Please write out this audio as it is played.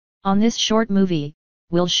On this short movie,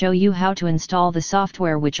 we'll show you how to install the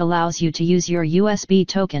software which allows you to use your USB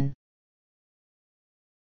token.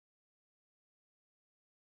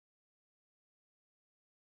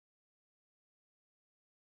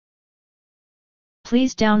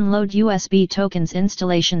 Please download USB tokens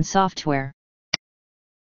installation software.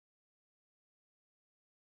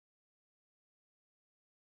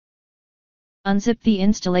 Unzip the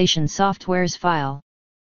installation software's file.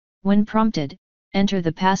 When prompted, enter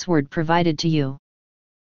the password provided to you.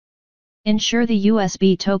 Ensure the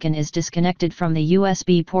USB token is disconnected from the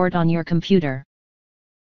USB port on your computer.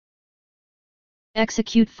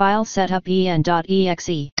 Execute file setup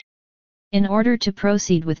en.exe. In order to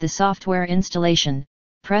proceed with the software installation,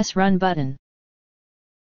 press Run button.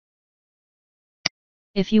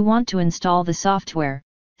 If you want to install the software,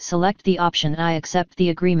 select the option I accept the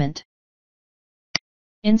agreement.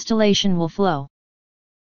 Installation will flow.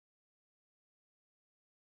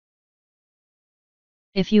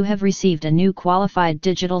 If you have received a new qualified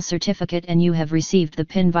digital certificate and you have received the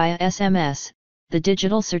PIN via SMS, the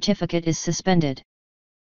digital certificate is suspended.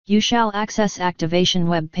 You shall access activation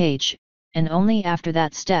web page, and only after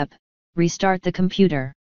that step, restart the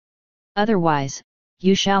computer. Otherwise,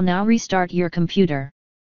 you shall now restart your computer.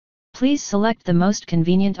 Please select the most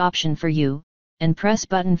convenient option for you, and press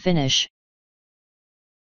button Finish.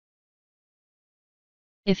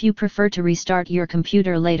 If you prefer to restart your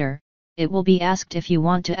computer later, it will be asked if you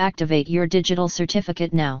want to activate your digital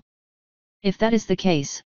certificate now. If that is the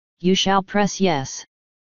case, you shall press Yes.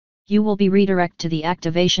 You will be redirected to the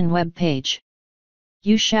activation web page.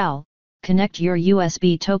 You shall connect your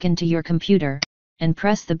USB token to your computer, and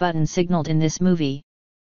press the button signaled in this movie.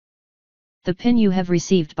 The PIN you have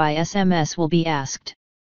received by SMS will be asked.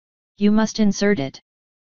 You must insert it.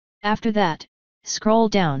 After that, scroll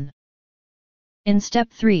down. In step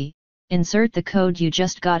 3, insert the code you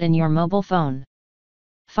just got in your mobile phone.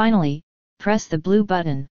 Finally, press the blue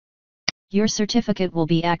button. Your certificate will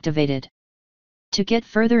be activated. To get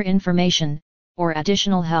further information, or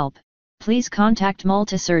additional help, please contact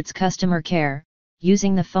Multicert's customer care,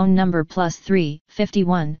 using the phone number +3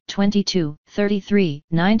 51 22 33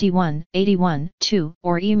 91 81 2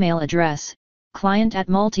 or email address,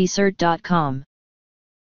 client@multicert.com.